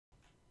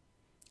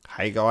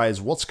Hey guys,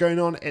 what's going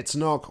on? It's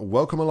Nock.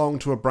 Welcome along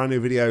to a brand new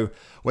video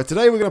where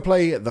today we're going to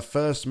play the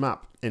first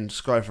map in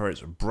Skyferret's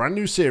brand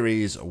new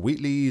series,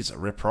 Wheatley's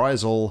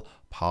Reprisal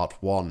Part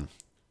 1.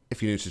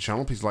 If you're new to the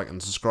channel, please like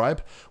and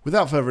subscribe.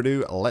 Without further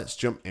ado, let's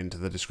jump into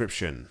the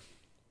description.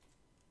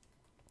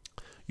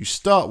 You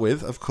start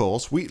with, of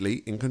course,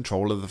 Wheatley in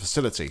control of the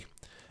facility.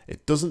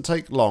 It doesn't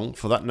take long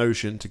for that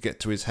notion to get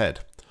to his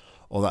head,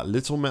 or that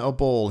little metal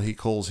ball he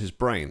calls his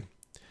brain.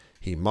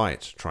 He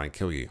might try and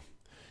kill you.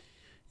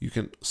 You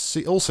can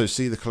also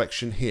see the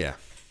collection here.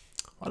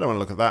 I don't want to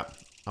look at that.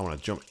 I want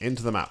to jump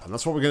into the map, and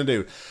that's what we're going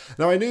to do.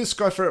 Now, I knew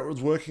Skyferret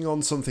was working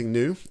on something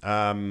new.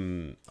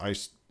 I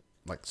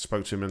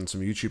spoke to him in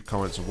some YouTube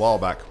comments a while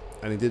back,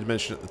 and he did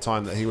mention at the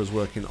time that he was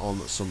working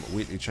on some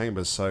Wheatley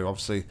chambers. So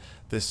obviously,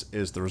 this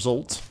is the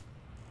result.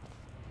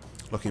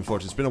 Looking forward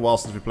to it. It's been a while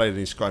since we played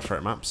any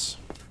Skyferret maps.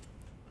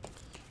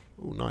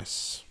 Oh,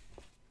 nice.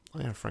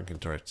 I have Franken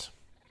turret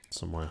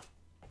somewhere.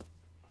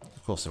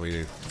 Of course we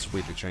do. It's a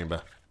Wheatley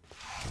chamber.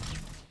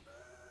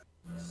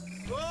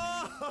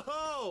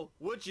 Whoa!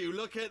 Would you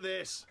look at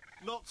this?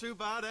 Not too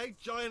bad, eh?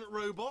 Giant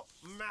robot,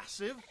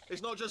 massive.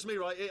 It's not just me,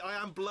 right?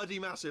 I am bloody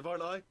massive,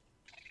 aren't I?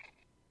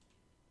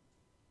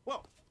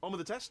 Well, on with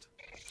the test.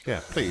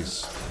 Yeah,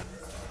 please.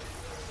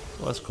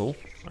 Well, that's cool.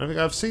 I don't think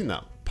I've seen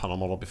that panel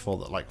model before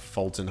that like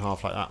folds in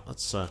half like that.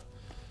 That's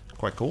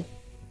quite cool.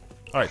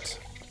 All right.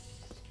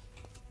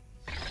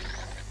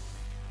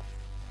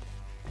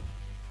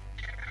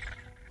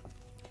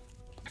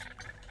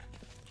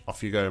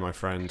 Off you go, my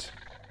friend.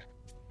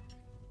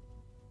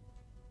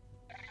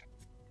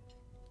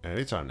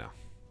 Anytime now.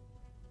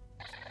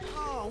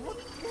 Oh, what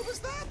was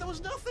that? That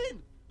was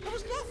nothing! That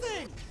was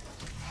nothing!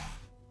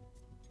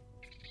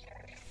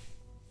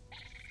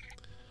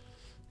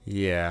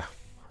 Yeah.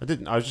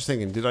 I was just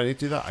thinking, did I need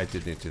to do that? I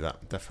did need to do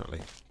that,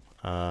 definitely.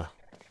 Looks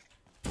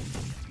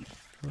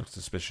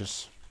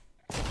suspicious.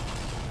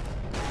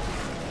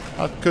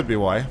 That could be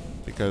why,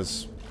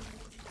 because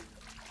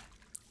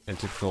in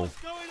typical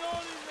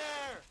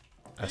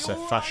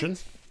SF fashion,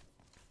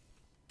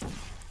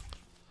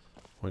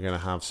 we're going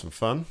to have some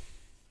fun.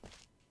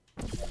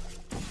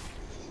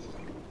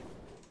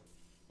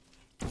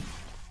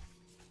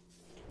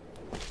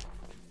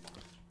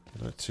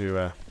 I'd like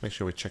to make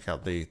sure we check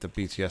out the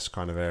BTS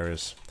kind of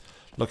areas,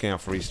 looking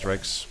out for Easter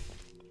eggs.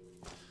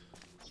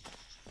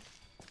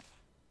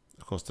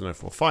 Of course, don't know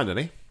if we'll find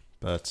any,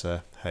 but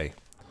hey,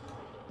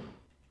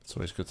 it's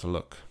always good to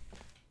look.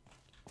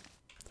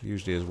 There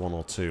usually is one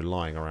or two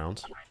lying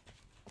around.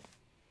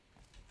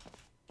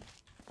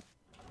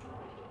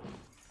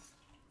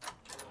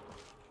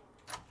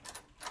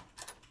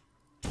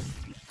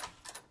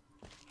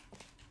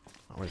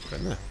 Oh, wait,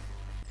 in there.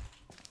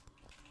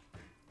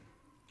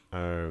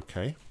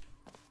 Okay.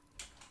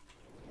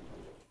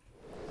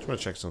 Just want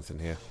to check something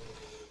here.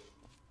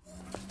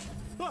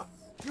 Ah,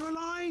 you're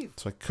alive!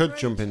 So I could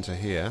jump into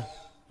here.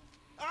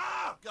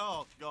 Ah!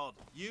 Oh, God.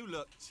 You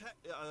look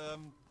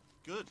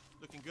good.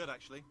 Looking good,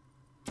 actually.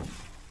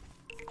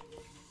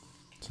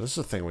 So this is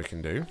a thing we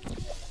can do.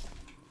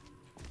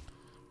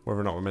 Whether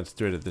or not we're meant to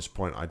do it at this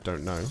point, I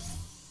don't know.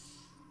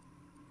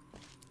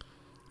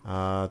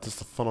 Does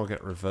the funnel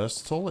get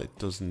reversed at all? It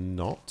does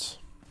not.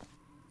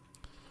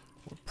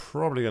 What we're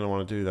probably going to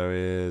want to do, though,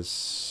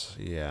 is...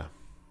 yeah.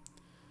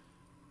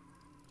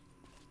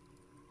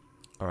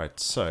 Alright,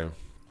 so...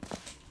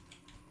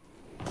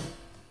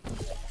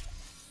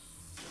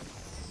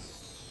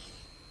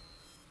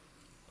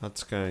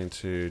 that's going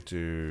to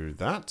do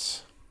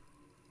that.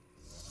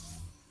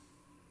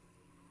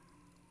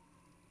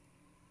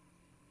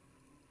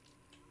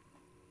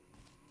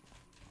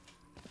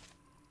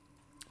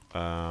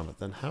 But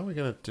then how are we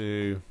going to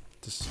do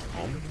this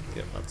on?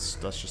 Yep,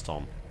 that's just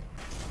on.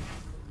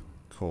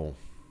 Cool.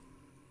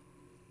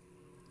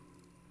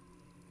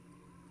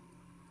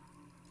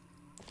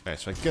 Okay,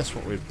 so I guess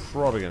what we're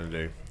probably going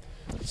to do,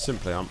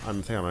 simply, I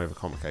think I'm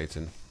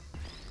overcomplicating.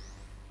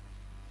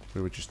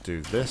 We would just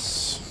do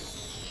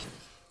this,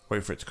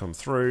 wait for it to come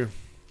through,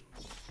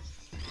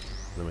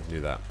 then we can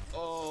do that.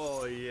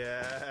 Oh,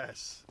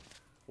 yes.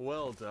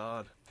 Well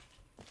done.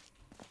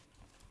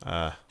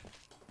 I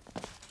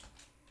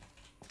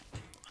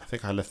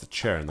think I left the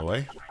chair in the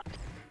way.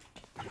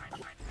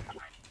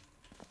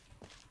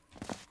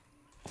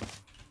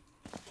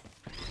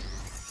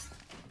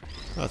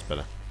 That's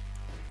better.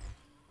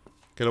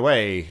 Get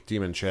away,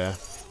 demon chair.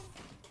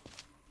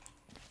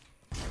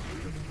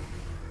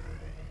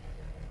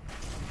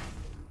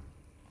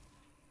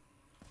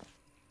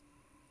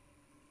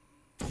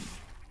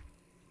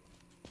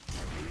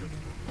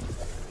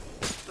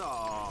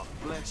 Ah,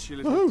 bless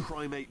your little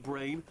primate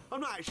brain.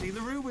 I'm not actually in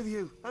the room with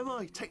you, am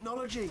I?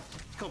 Technology.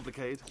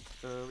 Complicated.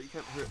 You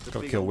can't hurt the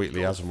Gotta big kill old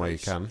Wheatley as and where you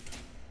face. can.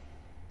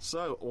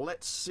 So,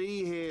 let's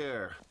see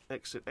here.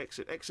 Exit,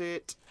 exit,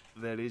 exit.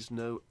 There is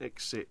no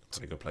exit. That's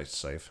a good place to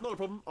save. Not a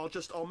problem.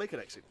 I'll make an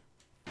exit.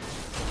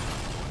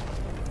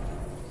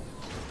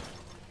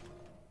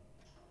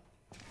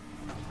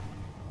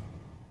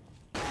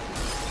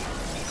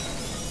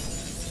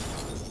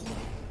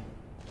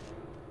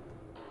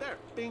 There.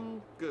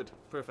 Bing. Good. Good.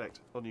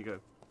 Perfect. On you go.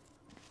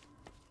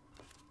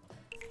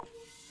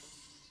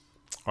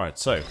 Alright,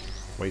 so,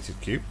 weighted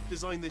cube.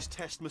 Designed this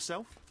test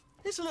myself.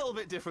 It's a little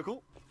bit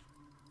difficult.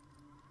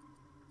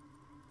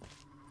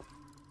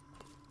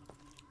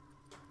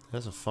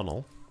 There's a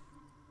funnel,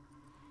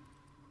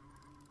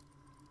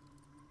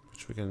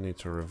 which we're going to need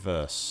to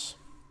reverse.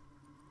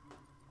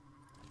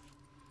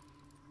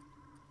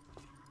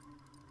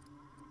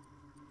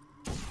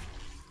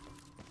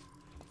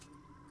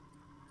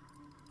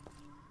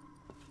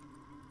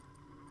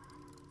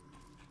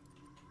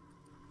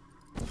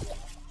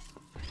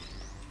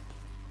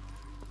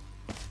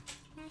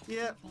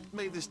 Yeah,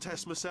 made this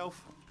test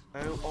myself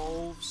out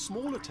of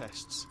smaller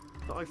tests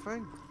that I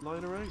found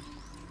lying around.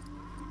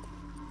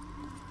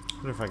 I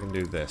wonder if I can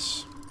do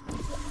this.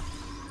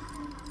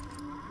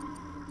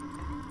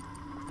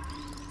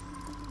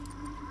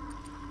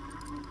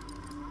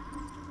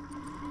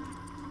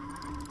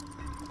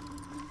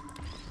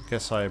 I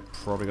guess I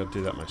probably got to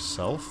do that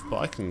myself, but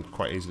I can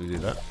quite easily do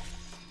that.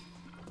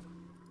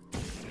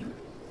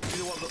 You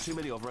know what I've got too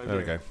many of right There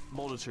we here? go.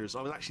 Monitors.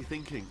 I was actually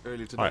thinking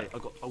earlier today,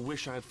 Right. I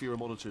wish I had fewer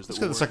monitors. Let's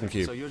that get were the second working.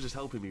 cube. So you're just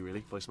helping me,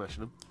 really, by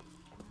smashing them.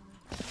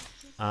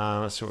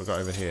 Let's see what we've got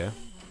over here.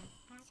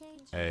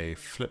 A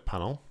flip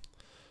panel.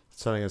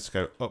 It's telling us to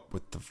go up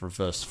with the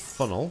reverse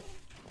funnel.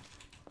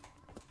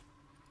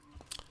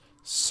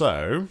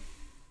 So...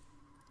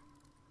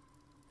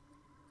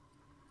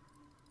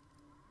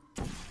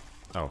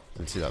 Oh,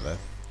 didn't see that there.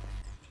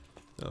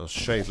 That was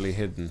shadily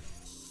hidden.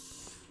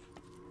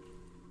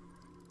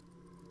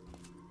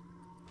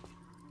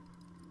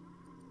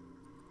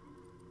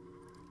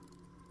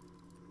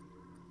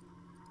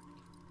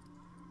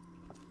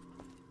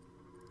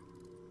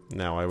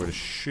 Now I would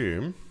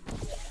assume,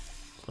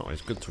 it's not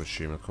always good to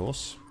assume of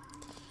course,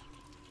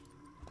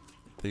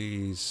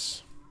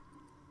 these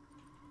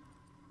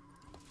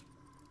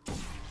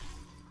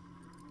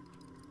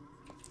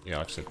yeah,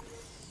 like I said,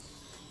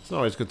 it's not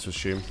always good to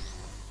assume.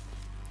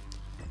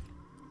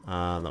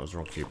 And that was the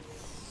wrong cube.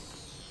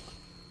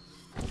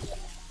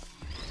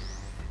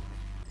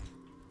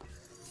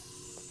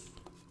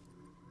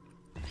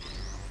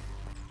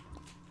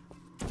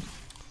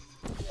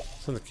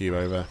 Send the cube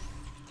over.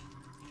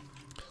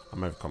 I'm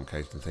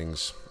overcomplicating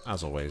things,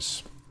 as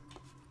always.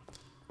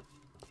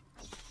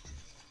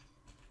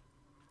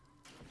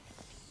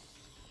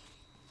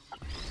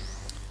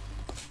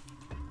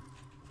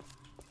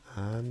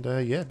 And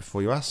yeah,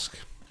 before you ask,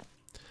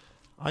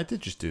 I did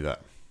just do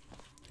that.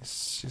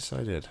 Yes,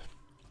 I did.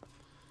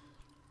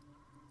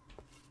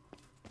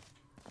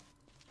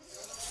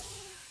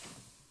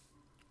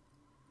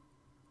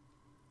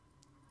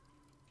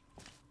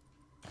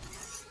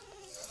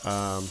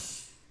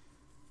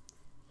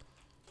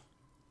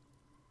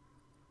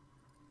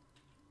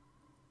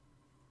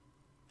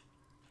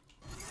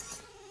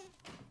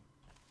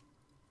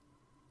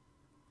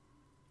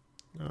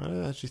 I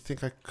don't actually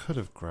think I could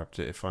have grabbed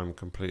it if I'm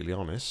completely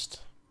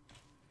honest.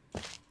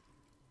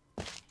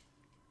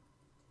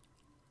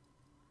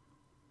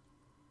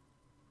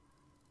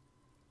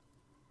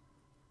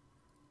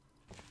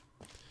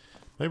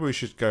 Maybe we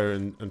should go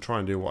and try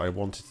and do what I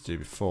wanted to do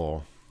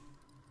before.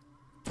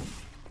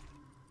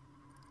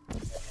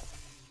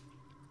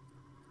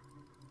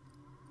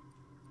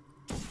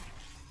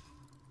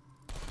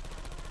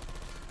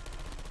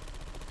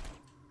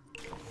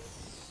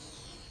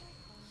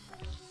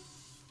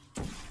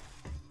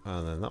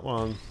 And then that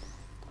one.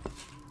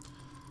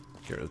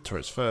 Get rid of the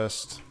turrets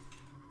first.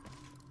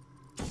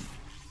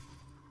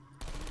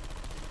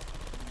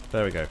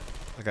 There we go.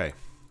 Okay.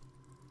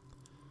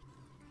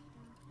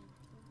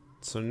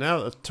 So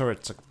now that the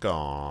turrets are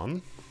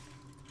gone,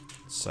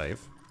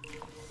 save.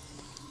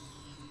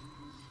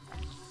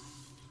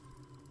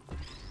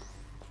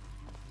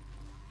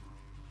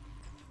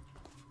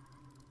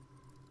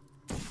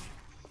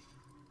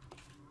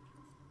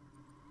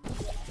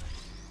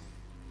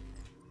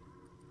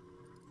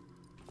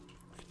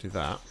 Do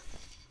that.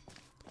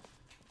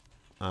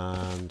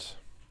 And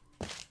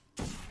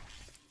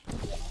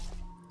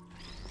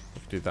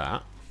do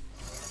that.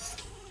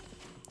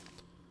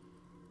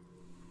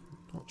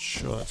 Not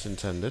sure that's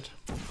intended.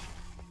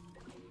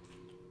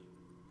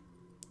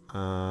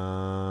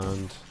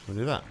 And we'll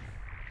do that.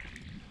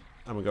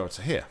 And we go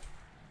to here.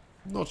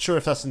 Not sure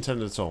if that's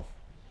intended at all.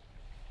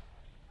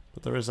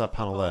 But there is that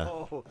panel there.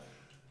 Oh,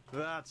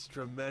 that's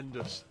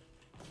tremendous.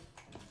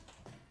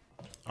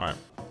 Alright,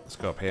 let's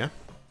go up here.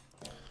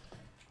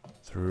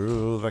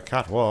 Through the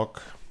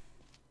catwalk.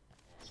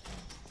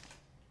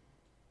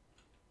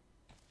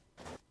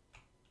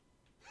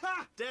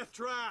 Ha! Death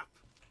trap!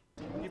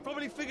 You've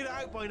probably figured it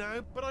out by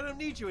now, but I don't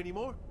need you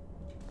anymore.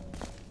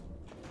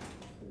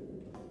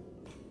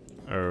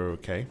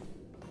 Okay.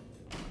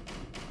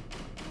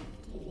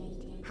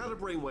 Had a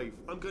brainwave.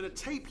 I'm going to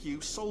tape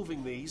you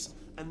solving these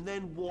and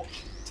then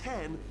watch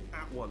 10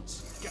 at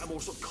once. Get a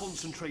more sort of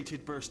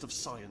concentrated burst of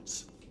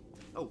science.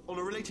 Oh, on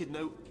a related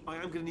note, I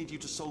am going to need you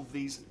to solve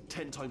these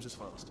 10 times as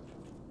fast.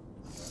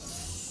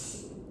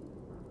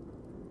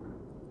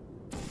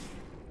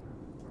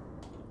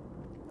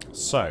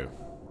 So.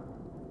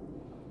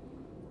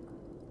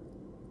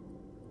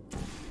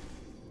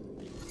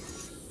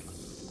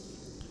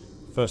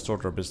 First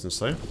order of business,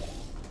 though.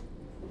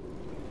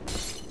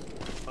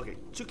 Okay,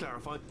 to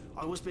clarify,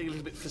 I was being a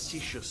little bit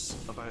facetious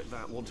about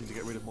that wanting to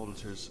get rid of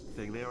monitors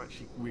thing. They are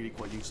actually really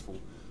quite useful,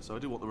 so I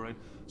do want them around.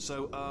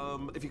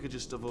 So, if you could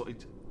just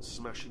avoid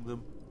smashing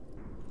them.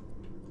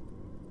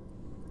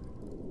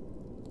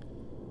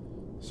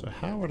 So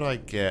how would I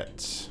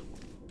get...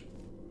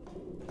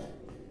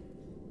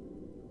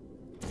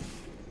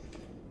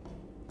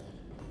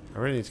 I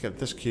really need to get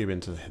this cube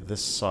into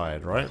this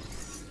side, right?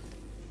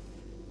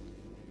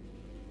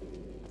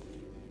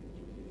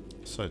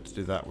 So to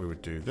do that we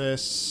would do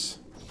this.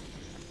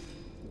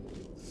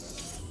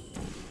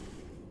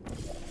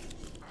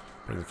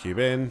 Bring the cube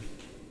in.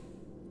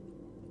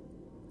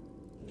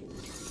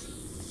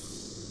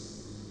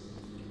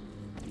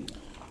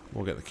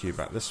 We'll get the cube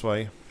back this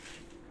way.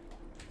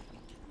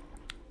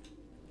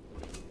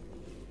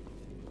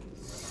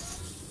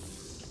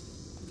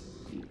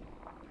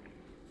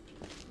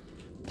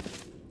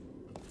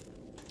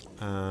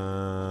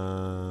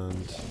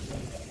 And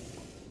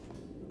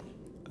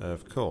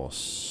of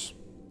course,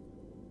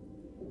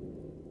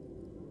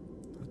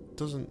 it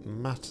doesn't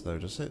matter though,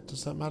 does it?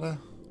 Does that matter?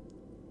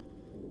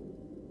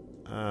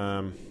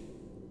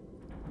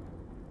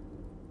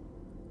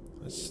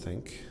 Let's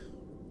think.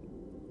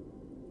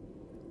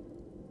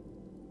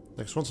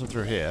 Next, once I'm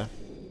through here,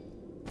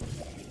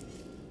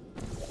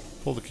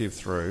 pull the cube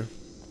through,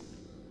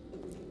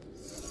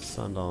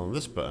 stand on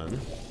this button,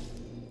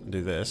 and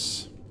do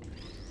this.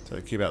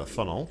 Take the cube out of the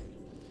funnel,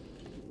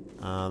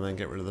 and then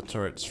get rid of the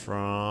turrets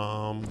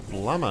from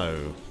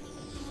Blammo.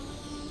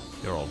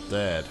 You're all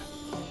dead.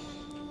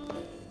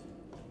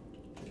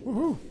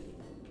 Woohoo!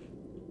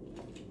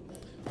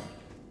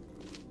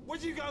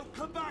 Where'd you go?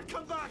 Come back,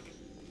 come back!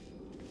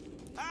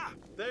 Ah,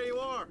 there you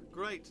are.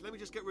 Great. Let me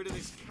just get rid of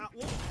this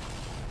catwalk.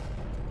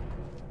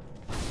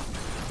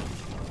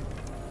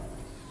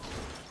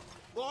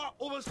 Oh,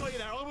 almost got you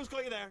there, almost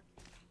got you there.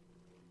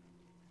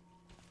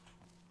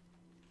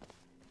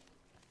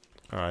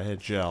 Alright, here,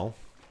 gel.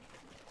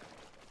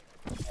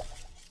 I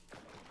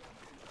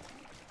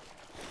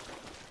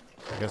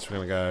guess we're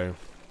gonna go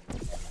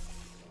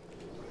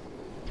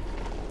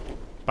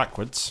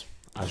backwards,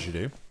 as you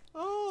do.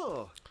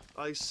 Oh,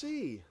 I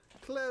see.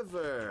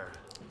 Clever.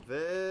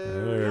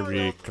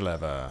 Very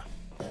clever.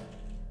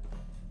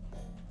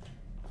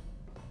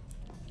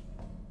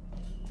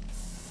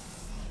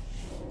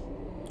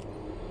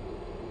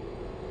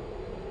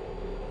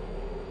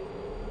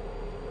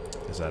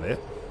 Is that it?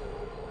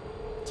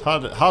 It's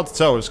hard to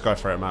tell with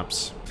Skyferret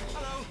maps.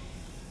 Hello.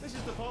 This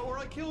is the part where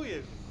I kill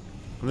you.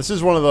 And this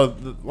is one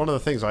of the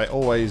things I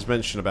always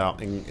mention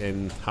about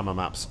in Hammer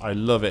maps. I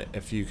love it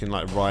if you can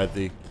like ride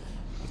the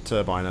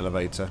turbine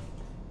elevator.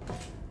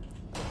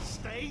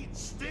 Stay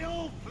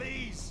still,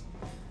 please.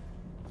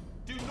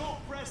 Do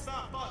not press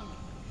that button.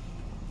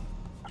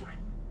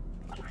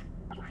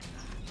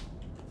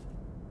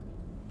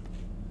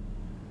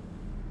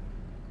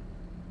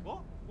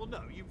 What? Well,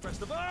 no, you press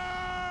the button.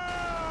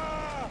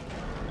 Ah!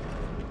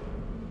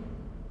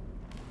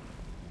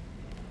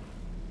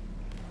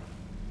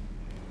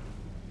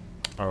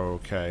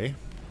 Okay.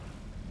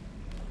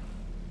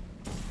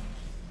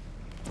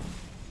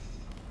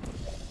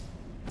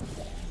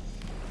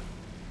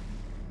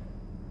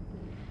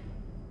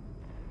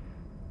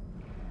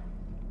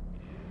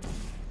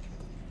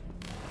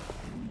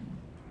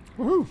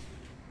 Woohoo!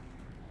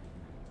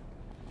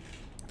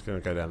 It's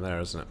gonna go down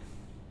there, isn't it?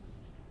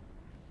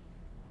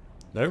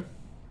 No?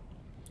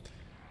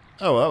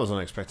 Oh, well, that was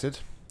unexpected.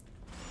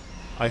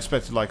 I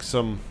expected like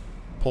some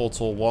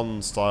Portal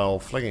 1 style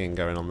flinging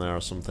going on there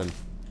or something.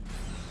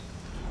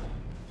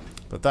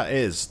 But that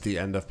is the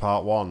end of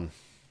part 1.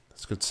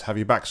 It's good to have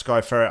you back,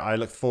 Skyferret. I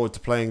look forward to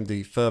playing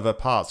the further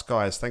parts.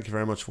 Guys, thank you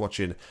very much for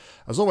watching.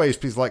 As always,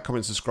 please like,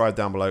 comment, subscribe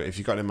down below. If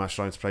you've got any match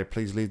lines to play,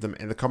 please leave them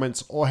in the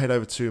comments or head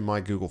over to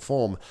my Google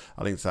form.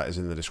 A link to that is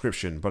in the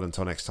description. But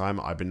until next time,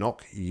 I've been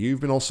Nock. You've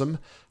been awesome.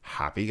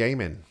 Happy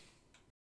gaming.